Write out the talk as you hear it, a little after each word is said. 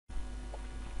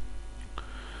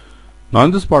Now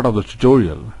in this part of the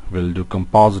tutorial, we'll do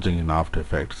compositing in After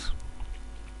Effects.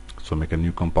 So make a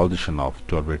new composition of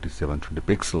 1280 720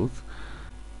 pixels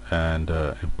and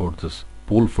import this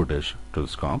pool footage to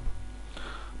this comp.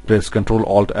 Press Ctrl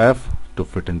Alt F to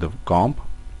fit in the comp.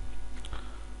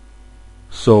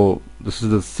 So this is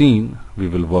the scene we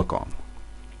will work on.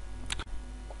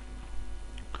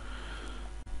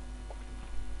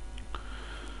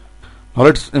 Now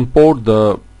let's import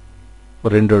the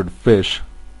rendered fish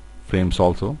frames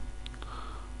also.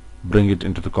 Bring it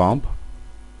into the comp.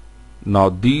 Now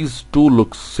these two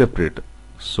look separate,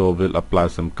 so we'll apply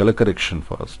some color correction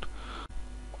first.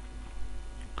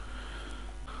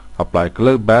 Apply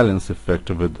color balance effect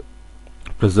with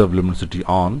preserve luminosity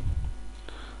on,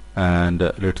 and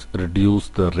let's reduce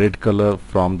the red color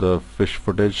from the fish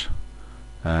footage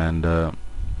and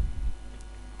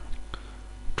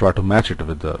try to match it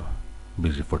with the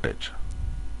BG footage.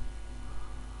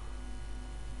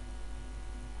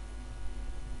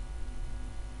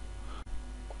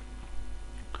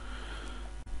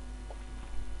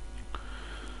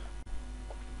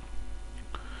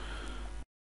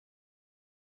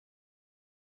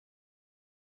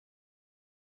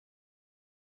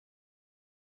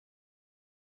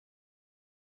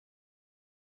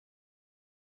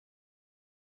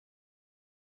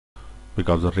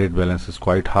 Because the red balance is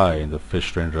quite high in the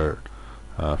fish rendered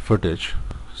footage,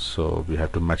 so we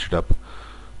have to match it up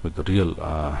with the real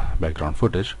background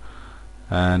footage,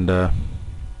 and the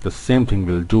same thing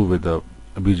we'll do with the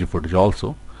BG footage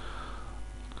also.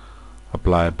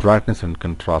 Apply brightness and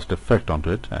contrast effect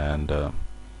onto it and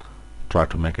try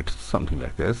to make it something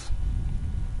like this.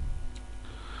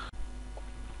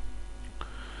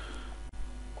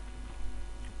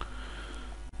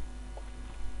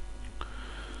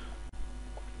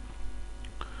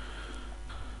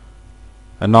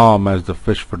 And now match the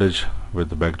fish footage with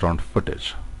the background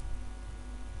footage.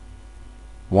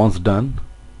 Once done,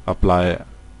 apply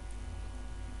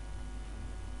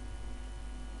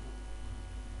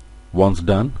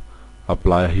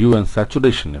hue and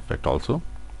saturation effect also,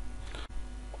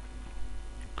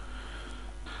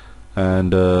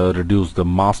 and reduce the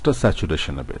master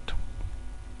saturation a bit.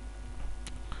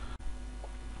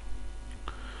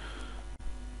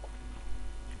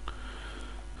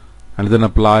 And then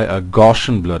apply a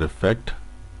Gaussian blur effect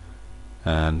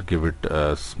and give it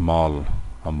a small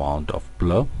amount of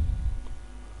blur.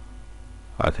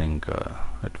 I think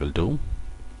it will do.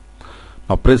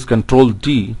 Now press Ctrl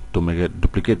D to make a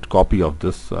duplicate copy of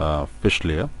this fish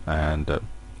layer, and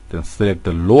then select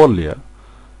the lower layer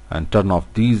and turn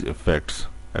off these effects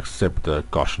except the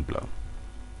Gaussian blur.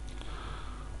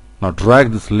 Now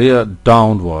drag this layer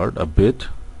downward a bit,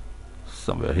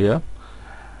 somewhere here,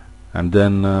 and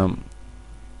then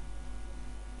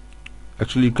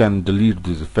actually you can delete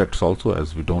these effects also,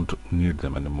 as we don't need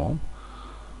them anymore.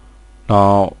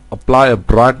 Now apply a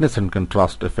brightness and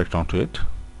contrast effect onto it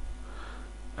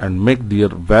and make their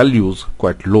values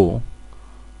quite low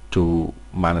to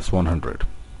 -100,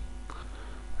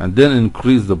 and then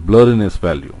increase the blurriness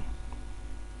value.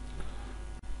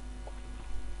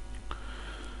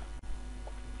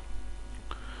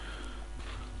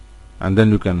 And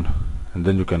then you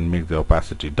can make the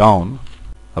opacity down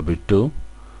a bit too,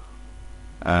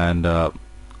 and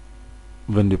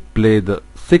when you play the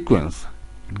sequence,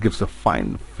 it gives a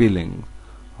fine feeling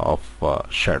of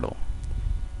shadow.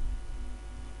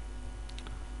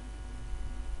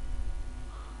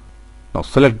 Now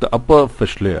select the upper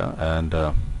fish layer and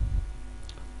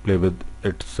play with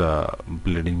its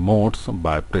blending modes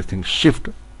by pressing Shift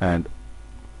and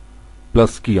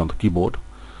plus key on the keyboard.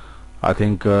 I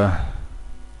think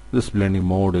this blending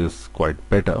mode is quite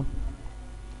better.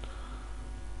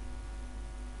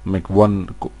 Make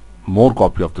one more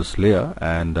copy of this layer,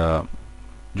 and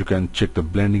you can check the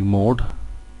blending mode.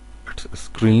 It's a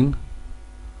screen.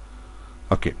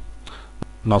 Okay,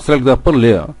 now select the upper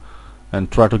layer and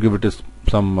try to give it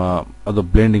some other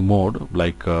blending mode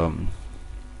like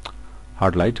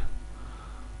hard light.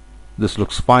 This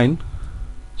looks fine.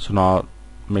 So now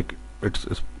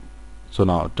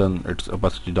turn its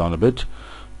opacity down a bit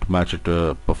to match it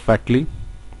perfectly.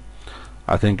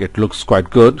 I think it looks quite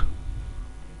good.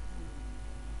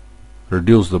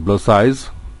 Reduce the blur size,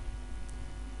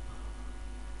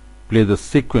 play the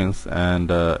sequence,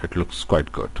 and it looks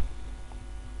quite good.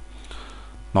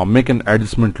 Now make an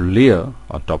adjustment layer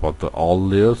on top of all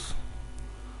layers.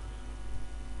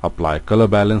 Apply color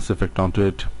balance effect onto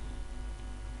it,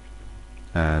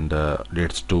 and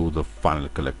let's do the final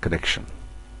color correction.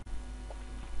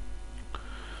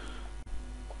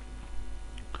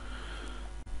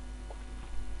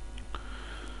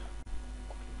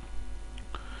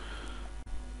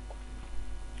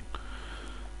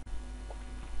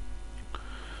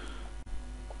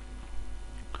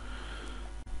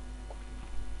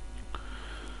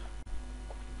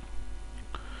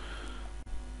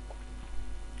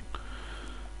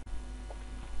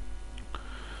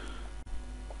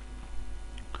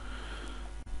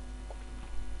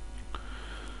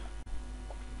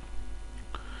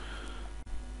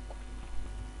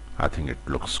 I think it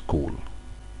looks cool.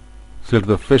 Select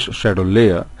the fish shadow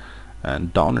layer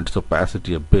and down its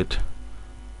opacity a bit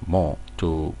more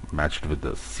to match it with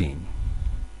the scene.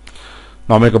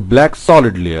 Now make a black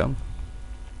solid layer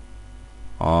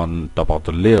on top of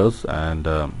the layers and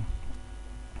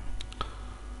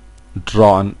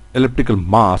draw an elliptical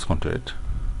mask onto it.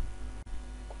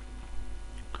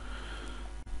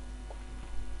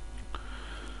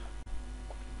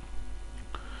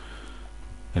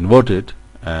 Invert it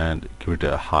and give it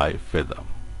a high feather.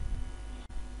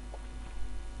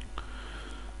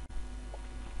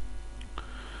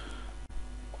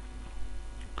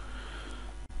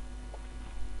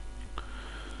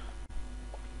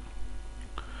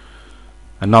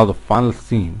 And now the final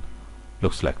scene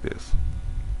looks like this.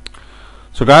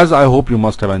 So guys, I hope you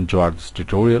must have enjoyed this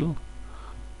tutorial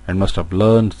and must have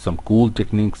learned some cool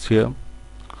techniques here.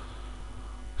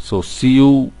 So see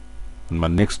you in my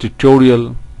next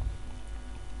tutorial.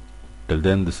 Till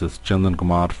then, this is Chandan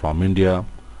Kumar from India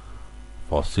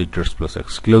for Cgtuts Plus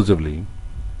exclusively.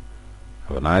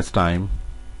 Have a nice time.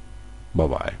 Bye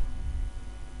bye.